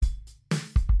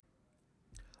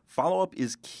Follow-up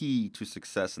is key to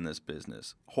success in this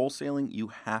business. Wholesaling, you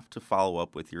have to follow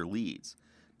up with your leads.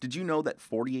 Did you know that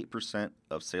 48%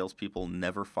 of salespeople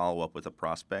never follow up with a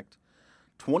prospect?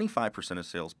 25% of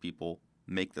salespeople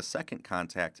make the second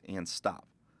contact and stop.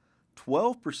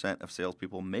 12% of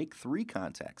salespeople make 3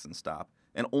 contacts and stop,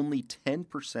 and only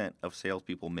 10% of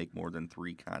salespeople make more than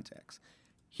 3 contacts.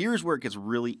 Here's where it gets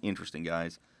really interesting,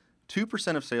 guys.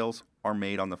 2% of sales are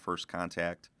made on the first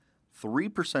contact.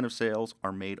 3% of sales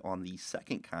are made on the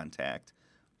second contact.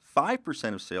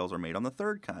 5% of sales are made on the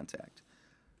third contact.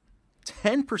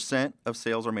 10% of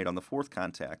sales are made on the fourth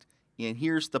contact. And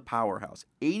here's the powerhouse.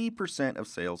 80% of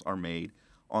sales are made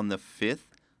on the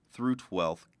 5th through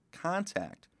 12th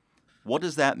contact. What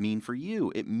does that mean for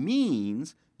you? It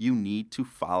means you need to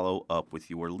follow up with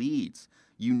your leads.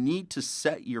 You need to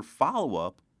set your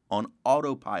follow-up on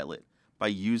autopilot by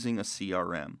using a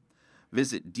CRM.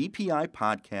 Visit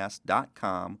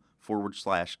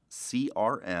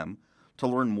dpipodcast.com/CRM to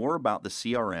learn more about the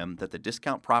CRM that the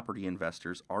Discount Property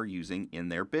Investors are using in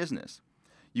their business.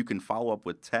 You can follow up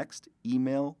with text,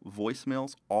 email,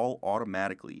 voicemails, all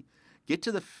automatically. Get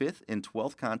to the 5th and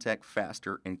 12th contact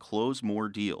faster and close more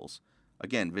deals.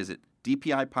 Again, visit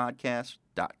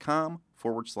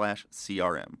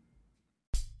dpipodcast.com/CRM.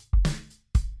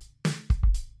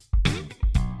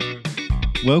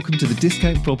 Welcome to the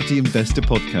Discount Property Investor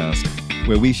Podcast,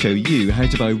 where we show you how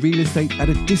to buy real estate at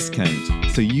a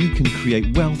discount so you can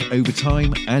create wealth over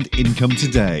time and income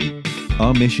today.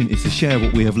 Our mission is to share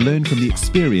what we have learned from the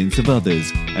experience of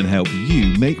others and help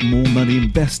you make more money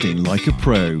investing like a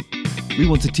pro. We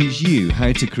want to teach you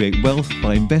how to create wealth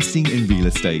by investing in real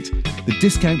estate, the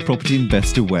Discount Property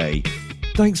Investor way.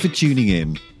 Thanks for tuning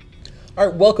in. All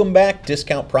right, welcome back,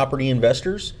 Discount Property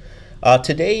Investors.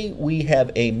 Today we have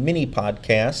a mini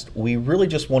podcast. We really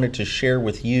just wanted to share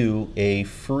with you a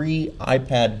free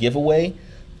iPad giveaway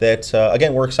that,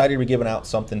 again, we're excited to be giving out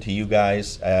something to you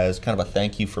guys as kind of a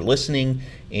thank you for listening.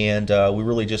 And we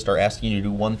really just are asking you to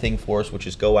do one thing for us, which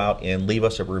is go out and leave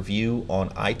us a review on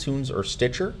iTunes or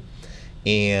Stitcher,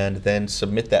 and then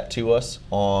submit that to us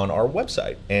on our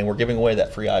website. And we're giving away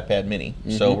that free iPad mini.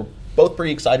 Mm-hmm. So we're both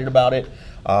pretty excited about it.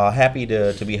 Happy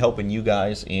to be helping you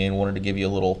guys, and wanted to give you a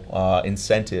little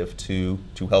incentive to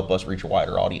help us reach a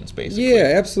wider audience, basically.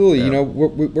 Yeah, absolutely. Yeah. You know,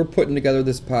 we're putting together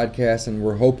this podcast, and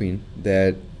we're hoping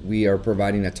that we are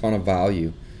providing a ton of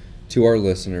value to our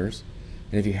listeners.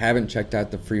 And if you haven't checked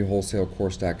out the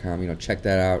freewholesalecourse.com, check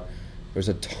that out. There's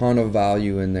a ton of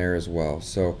value in there as well.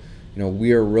 So,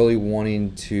 we are really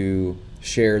wanting to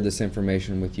share this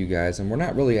information with you guys, and we're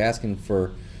not really asking for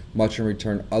much in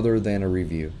return other than a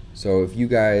review. So if you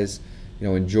guys,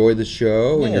 enjoy the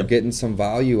show and you're getting some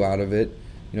value out of it,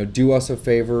 do us a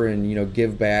favor and,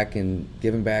 give back. And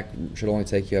giving back should only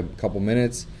take you a couple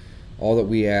minutes. All that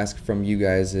we ask from you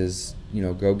guys is,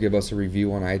 go give us a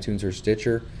review on iTunes or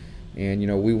Stitcher. And,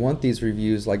 we want these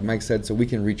reviews, like Mike said, so we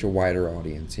can reach a wider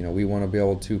audience. We want to be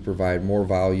able to provide more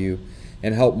value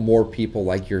and help more people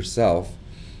like yourself,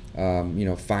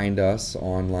 find us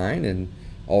online, and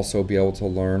also be able to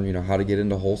learn, how to get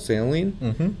into wholesaling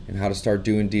and how to start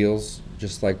doing deals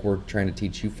just like we're trying to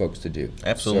teach you folks to do.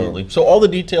 Absolutely. So all the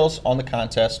details on the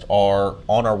contest are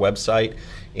on our website,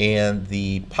 and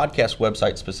the podcast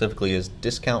website specifically is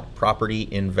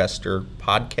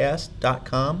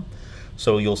discountpropertyinvestorpodcast.com.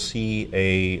 So you'll see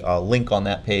a link on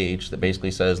that page that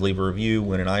basically says leave a review,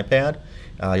 win an iPad.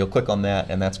 You'll click on that,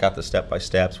 and that's got the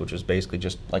step-by-steps, which is basically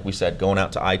just, like we said, going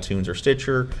out to iTunes or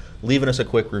Stitcher, leaving us a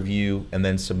quick review, and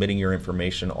then submitting your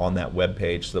information on that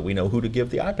webpage so that we know who to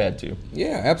give the iPad to.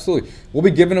 Yeah, absolutely. We'll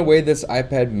be giving away this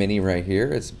iPad mini right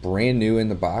here. It's brand new in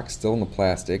the box, still in the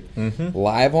plastic.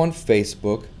 Live on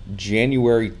Facebook,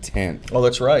 January 10th. Oh,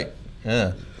 that's right.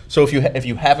 Yeah. So if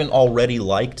you haven't already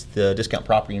liked the Discount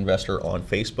Property Investor on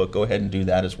Facebook, go ahead and do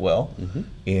that as well,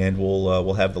 and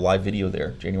we'll have the live video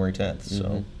there January 10th.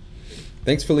 So,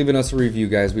 thanks for leaving us a review,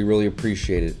 guys. We really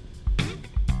appreciate it.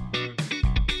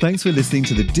 Thanks for listening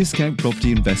to the Discount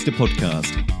Property Investor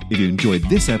Podcast. If you enjoyed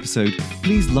this episode,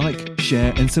 please like,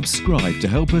 share, and subscribe to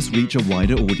help us reach a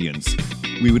wider audience.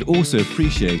 We would also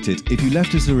appreciate it if you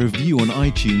left us a review on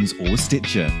iTunes or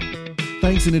Stitcher.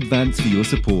 Thanks in advance for your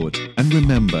support, and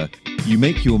remember, you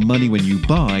make your money when you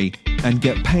buy and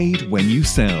get paid when you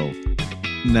sell.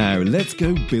 Now let's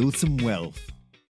go build some wealth.